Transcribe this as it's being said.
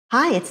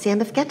Hi, it's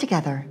Sam of Get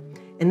Together.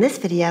 In this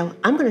video,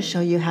 I'm going to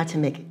show you how to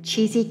make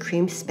cheesy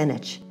creamed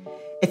spinach.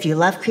 If you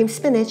love creamed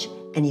spinach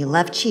and you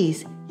love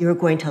cheese, you're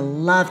going to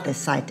love this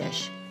side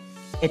dish.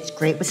 It's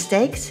great with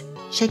steaks,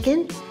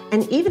 chicken,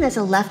 and even as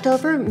a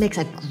leftover, makes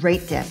a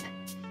great dip.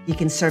 You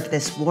can serve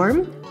this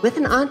warm, with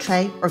an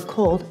entree, or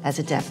cold as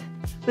a dip.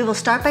 We will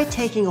start by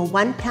taking a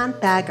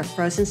 1-pound bag of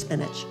frozen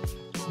spinach,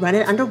 run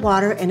it under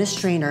water in a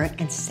strainer,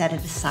 and set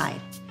it aside.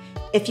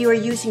 If you are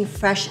using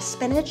fresh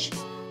spinach,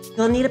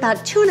 you'll need about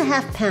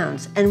 2.5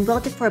 pounds and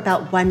wilt it for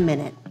about 1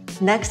 minute.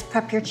 Next,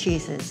 prep your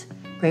cheeses.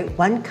 Grate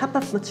 1 cup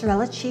of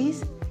mozzarella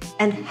cheese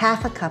and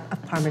 ½ cup of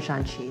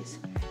Parmesan cheese,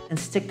 and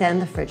stick that in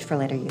the fridge for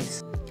later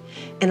use.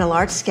 In a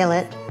large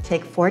skillet,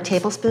 take 4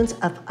 tablespoons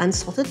of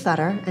unsalted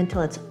butter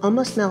until it's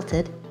almost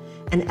melted,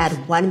 and add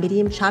 1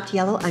 medium chopped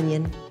yellow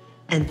onion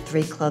and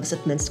 3 cloves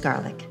of minced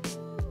garlic.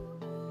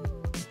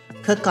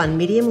 Cook on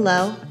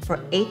medium-low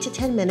for 8 to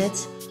 10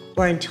 minutes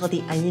or until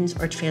the onions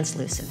are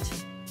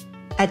translucent.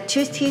 Add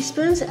 2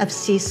 teaspoons of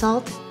sea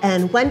salt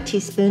and 1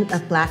 teaspoon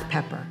of black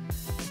pepper.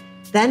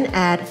 Then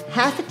add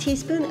 ½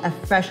 teaspoon of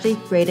freshly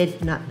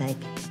grated nutmeg.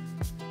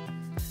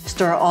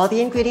 Stir all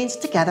the ingredients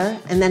together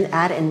and then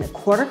add in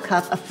 1/4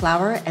 cup of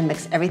flour and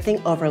mix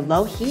everything over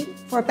low heat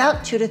for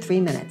about 2 to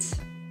 3 minutes.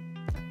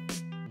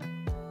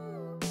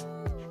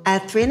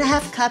 Add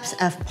 3½ cups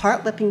of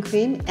part whipping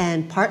cream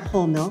and part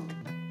whole milk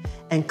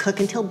and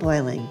cook until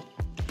boiling.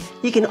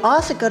 You can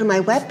also go to my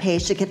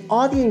webpage to get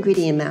all the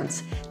ingredient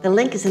amounts. The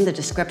link is in the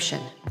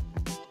description.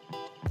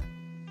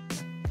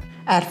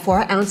 Add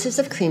 4 ounces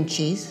of cream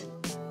cheese.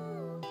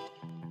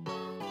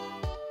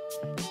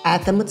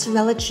 Add the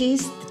mozzarella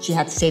cheese that you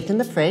had saved in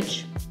the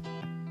fridge.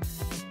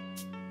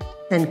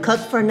 Then cook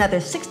for another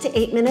 6 to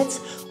 8 minutes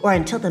or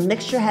until the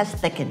mixture has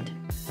thickened.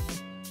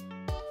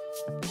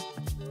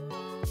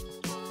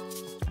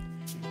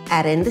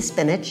 Add in the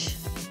spinach.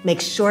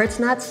 Make sure it's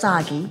not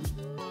soggy.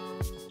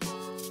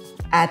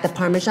 Add the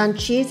Parmesan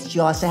cheese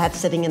you also had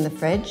sitting in the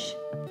fridge.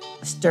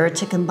 Stir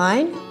to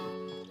combine.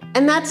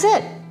 And that's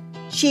it.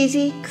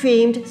 Cheesy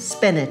creamed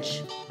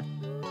spinach.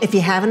 If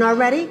you haven't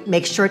already,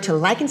 make sure to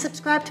like and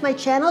subscribe to my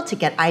channel to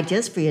get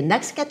ideas for your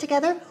next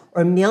get-together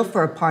or meal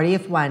for a party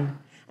of one.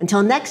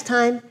 Until next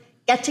time,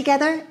 get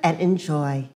together and enjoy.